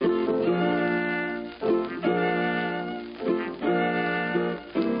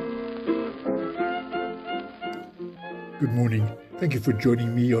Good morning. Thank you for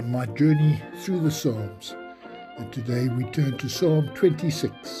joining me on my journey through the Psalms. And today we turn to Psalm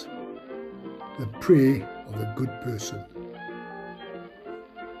 26, the prayer of a good person.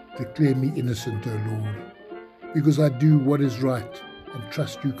 Declare me innocent, O Lord, because I do what is right and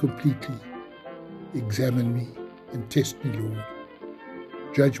trust you completely. Examine me and test me, Lord.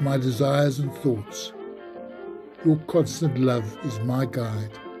 Judge my desires and thoughts. Your constant love is my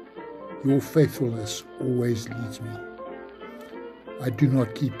guide. Your faithfulness always leads me. I do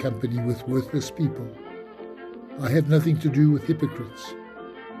not keep company with worthless people. I have nothing to do with hypocrites.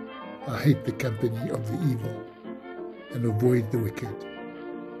 I hate the company of the evil and avoid the wicked.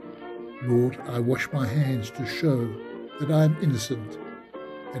 Lord, I wash my hands to show that I am innocent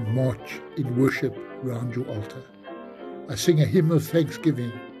and march in worship round your altar. I sing a hymn of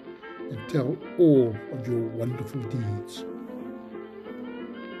thanksgiving and tell all of your wonderful deeds.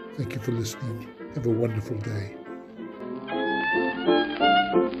 Thank you for listening. Have a wonderful day.